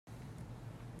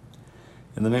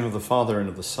In the name of the Father, and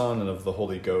of the Son, and of the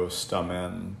Holy Ghost.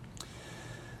 Amen.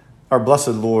 Our blessed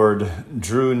Lord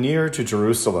drew near to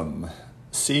Jerusalem.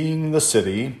 Seeing the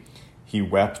city, he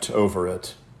wept over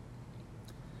it.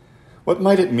 What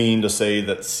might it mean to say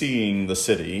that seeing the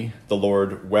city, the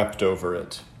Lord wept over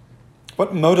it?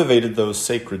 What motivated those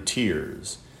sacred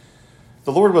tears?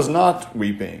 The Lord was not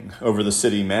weeping over the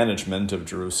city management of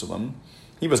Jerusalem.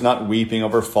 He was not weeping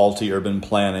over faulty urban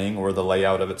planning or the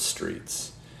layout of its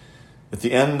streets. At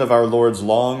the end of our Lord's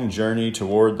long journey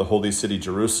toward the holy city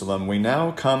Jerusalem, we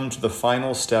now come to the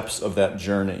final steps of that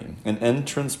journey, an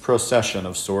entrance procession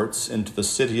of sorts into the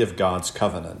city of God's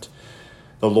covenant.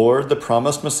 The Lord, the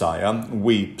promised Messiah,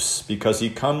 weeps because he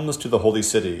comes to the holy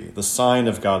city, the sign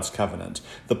of God's covenant,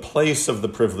 the place of the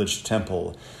privileged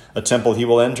temple, a temple he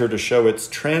will enter to show its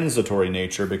transitory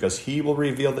nature because he will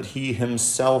reveal that he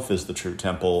himself is the true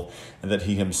temple and that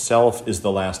he himself is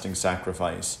the lasting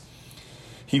sacrifice.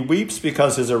 He weeps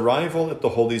because his arrival at the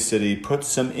holy city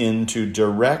puts him into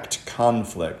direct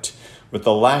conflict with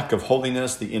the lack of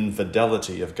holiness, the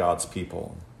infidelity of God's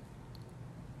people.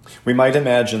 We might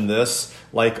imagine this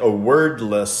like a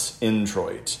wordless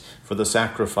introit for the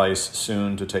sacrifice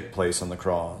soon to take place on the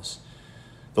cross.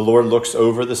 The Lord looks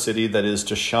over the city that is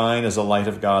to shine as a light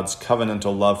of God's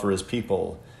covenantal love for his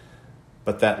people,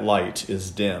 but that light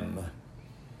is dim.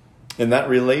 In that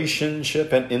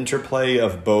relationship and interplay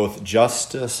of both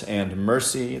justice and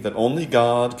mercy that only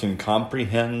God can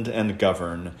comprehend and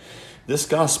govern, this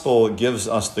gospel gives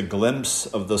us the glimpse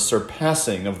of the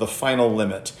surpassing of the final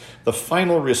limit, the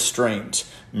final restraint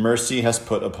mercy has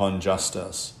put upon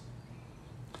justice.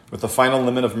 With the final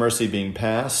limit of mercy being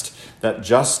passed, that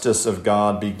justice of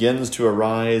God begins to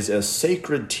arise as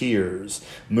sacred tears,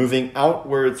 moving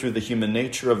outward through the human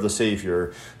nature of the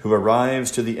Savior, who arrives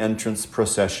to the entrance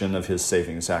procession of his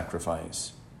saving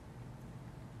sacrifice.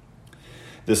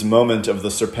 This moment of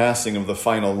the surpassing of the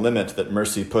final limit that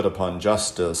mercy put upon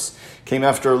justice came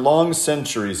after long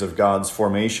centuries of God's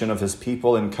formation of his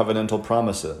people in covenantal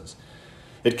promises.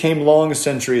 It came long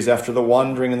centuries after the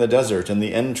wandering in the desert and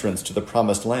the entrance to the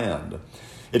promised land.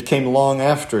 It came long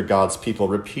after God's people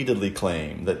repeatedly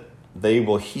claim that they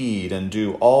will heed and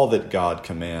do all that God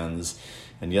commands,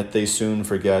 and yet they soon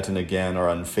forget and again are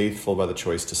unfaithful by the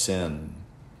choice to sin.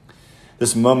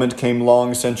 This moment came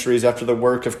long centuries after the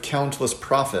work of countless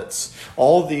prophets.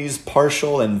 All these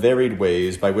partial and varied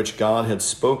ways by which God had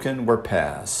spoken were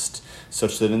past,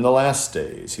 such that in the last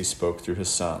days he spoke through his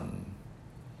Son.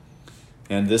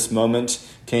 And this moment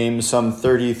came some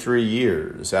 33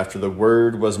 years after the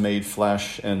Word was made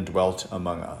flesh and dwelt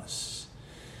among us.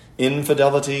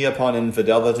 Infidelity upon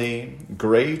infidelity,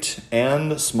 great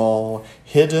and small,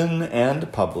 hidden and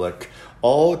public,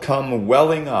 all come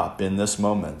welling up in this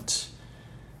moment.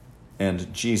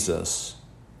 And Jesus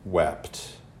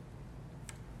wept.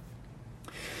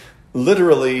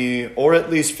 Literally, or at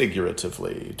least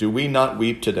figuratively, do we not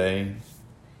weep today?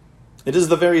 It is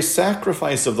the very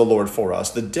sacrifice of the Lord for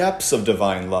us, the depths of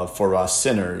divine love for us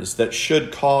sinners, that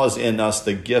should cause in us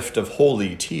the gift of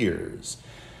holy tears.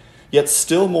 Yet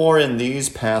still more in these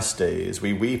past days,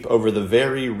 we weep over the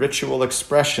very ritual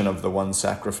expression of the one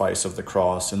sacrifice of the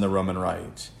cross in the Roman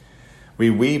Rite. We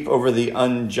weep over the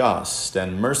unjust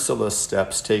and merciless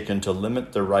steps taken to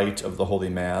limit the rite of the Holy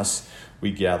Mass we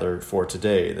gather for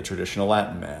today, the traditional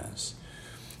Latin Mass.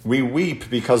 We weep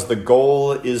because the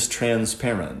goal is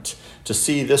transparent, to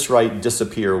see this rite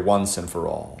disappear once and for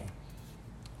all.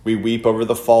 We weep over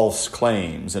the false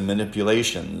claims and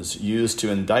manipulations used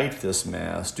to indict this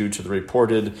Mass due to the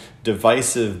reported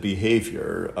divisive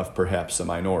behavior of perhaps a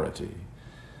minority.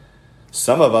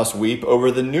 Some of us weep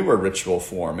over the newer ritual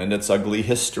form and its ugly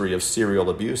history of serial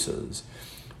abuses.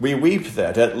 We weep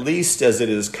that, at least as it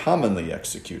is commonly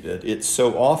executed, it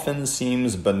so often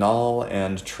seems banal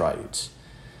and trite.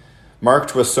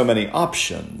 Marked with so many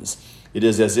options, it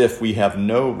is as if we have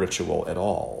no ritual at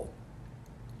all.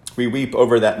 We weep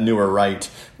over that newer rite,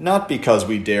 not because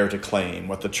we dare to claim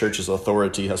what the Church's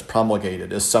authority has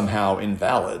promulgated is somehow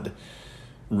invalid.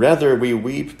 Rather, we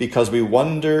weep because we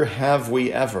wonder, have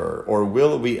we ever, or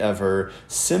will we ever,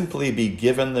 simply be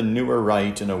given the newer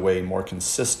rite in a way more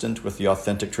consistent with the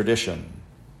authentic tradition?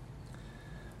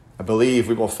 I believe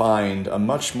we will find a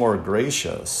much more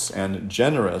gracious and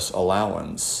generous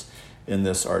allowance in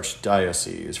this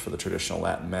archdiocese for the traditional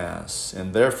Latin Mass,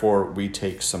 and therefore we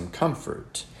take some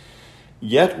comfort.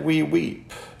 Yet we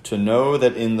weep to know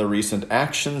that in the recent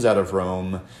actions out of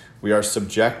Rome, we are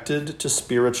subjected to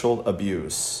spiritual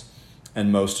abuse,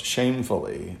 and most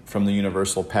shamefully from the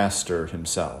universal pastor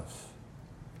himself.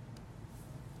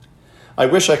 I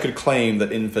wish I could claim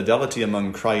that infidelity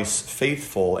among Christ's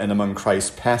faithful and among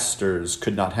Christ's pastors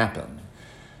could not happen.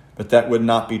 But that would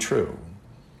not be true.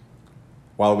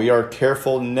 While we are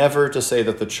careful never to say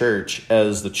that the church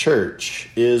as the church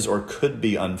is or could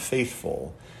be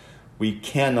unfaithful, we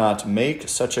cannot make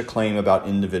such a claim about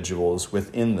individuals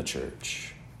within the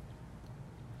church.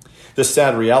 This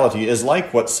sad reality is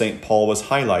like what St. Paul was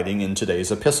highlighting in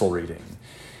today's epistle reading.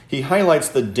 He highlights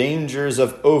the dangers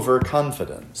of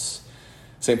overconfidence.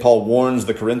 St. Paul warns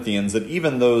the Corinthians that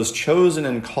even those chosen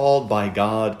and called by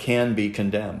God can be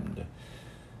condemned.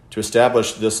 To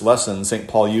establish this lesson, St.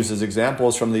 Paul uses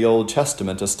examples from the Old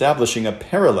Testament, establishing a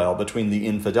parallel between the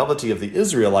infidelity of the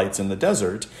Israelites in the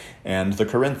desert and the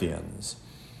Corinthians.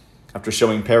 After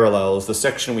showing parallels, the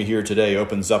section we hear today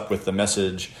opens up with the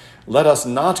message, "Let us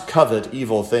not covet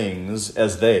evil things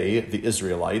as they, the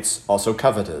Israelites, also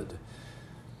coveted."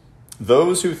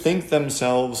 Those who think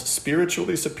themselves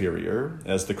spiritually superior,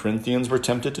 as the Corinthians were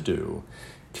tempted to do,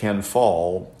 can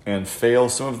fall and fail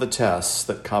some of the tests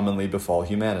that commonly befall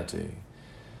humanity.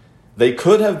 They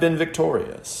could have been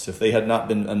victorious if they had not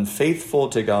been unfaithful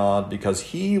to God,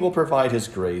 because He will provide His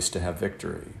grace to have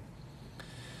victory.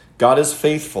 God is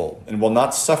faithful and will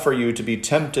not suffer you to be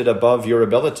tempted above your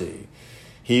ability.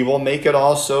 He will make it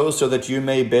also so that you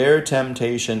may bear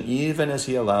temptation even as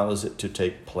He allows it to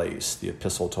take place, the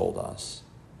epistle told us.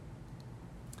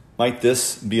 Might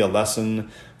this be a lesson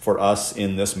for us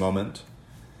in this moment?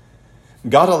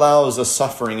 God allows a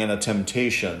suffering and a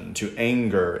temptation to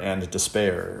anger and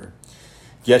despair.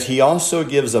 Yet He also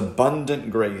gives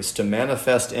abundant grace to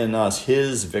manifest in us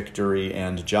His victory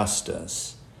and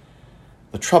justice.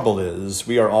 The trouble is,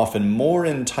 we are often more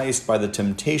enticed by the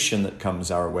temptation that comes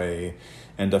our way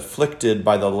and afflicted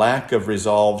by the lack of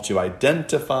resolve to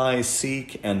identify,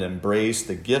 seek, and embrace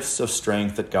the gifts of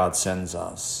strength that God sends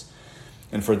us.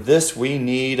 And for this, we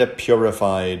need a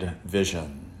purified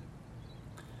vision.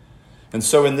 And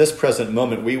so in this present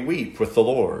moment, we weep with the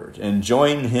Lord and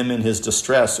join Him in His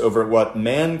distress over what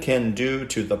man can do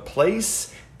to the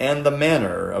place and the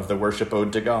manner of the worship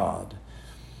owed to God.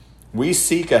 We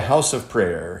seek a house of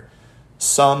prayer.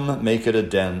 Some make it a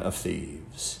den of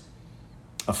thieves.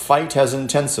 A fight has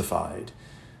intensified.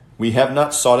 We have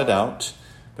not sought it out,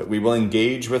 but we will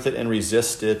engage with it and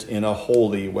resist it in a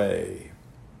holy way.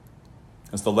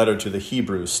 As the letter to the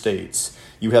Hebrews states,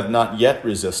 you have not yet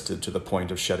resisted to the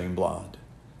point of shedding blood.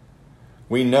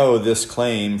 We know this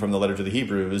claim from the letter to the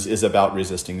Hebrews is about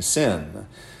resisting sin.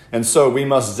 And so we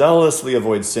must zealously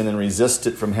avoid sin and resist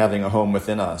it from having a home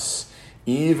within us,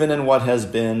 even in what has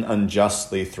been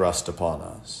unjustly thrust upon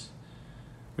us.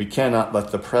 We cannot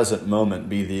let the present moment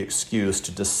be the excuse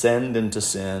to descend into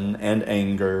sin and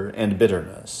anger and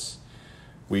bitterness.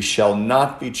 We shall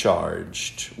not be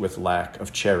charged with lack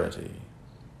of charity.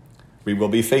 We will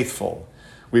be faithful.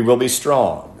 We will be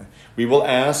strong. We will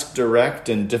ask direct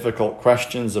and difficult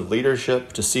questions of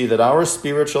leadership to see that our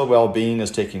spiritual well-being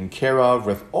is taken care of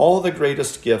with all the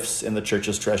greatest gifts in the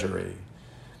church's treasury.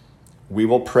 We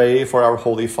will pray for our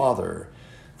Holy Father,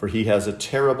 for he has a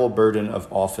terrible burden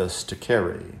of office to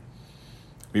carry.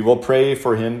 We will pray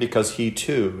for him because he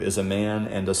too is a man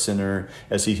and a sinner,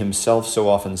 as he himself so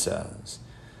often says.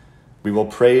 We will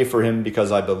pray for him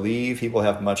because I believe he will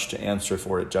have much to answer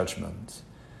for at judgment.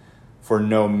 For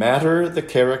no matter the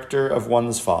character of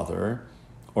one's father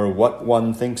or what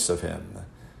one thinks of him,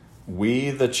 we,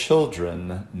 the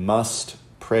children, must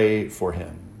pray for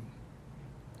him.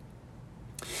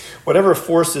 Whatever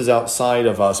forces outside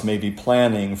of us may be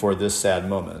planning for this sad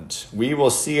moment, we will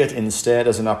see it instead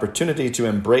as an opportunity to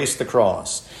embrace the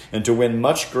cross and to win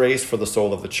much grace for the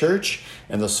soul of the church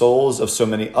and the souls of so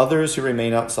many others who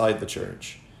remain outside the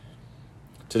church.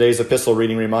 Today's epistle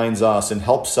reading reminds us and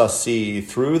helps us see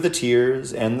through the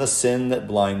tears and the sin that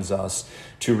blinds us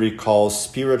to recall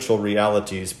spiritual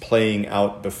realities playing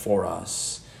out before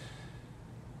us.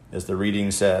 As the reading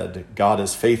said, God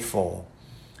is faithful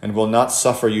and will not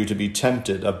suffer you to be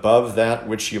tempted above that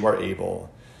which you are able,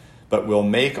 but will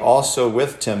make also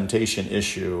with temptation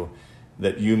issue,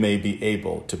 that you may be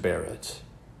able to bear it.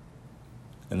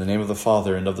 In the name of the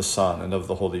Father, and of the Son, and of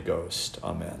the Holy Ghost.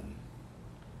 Amen.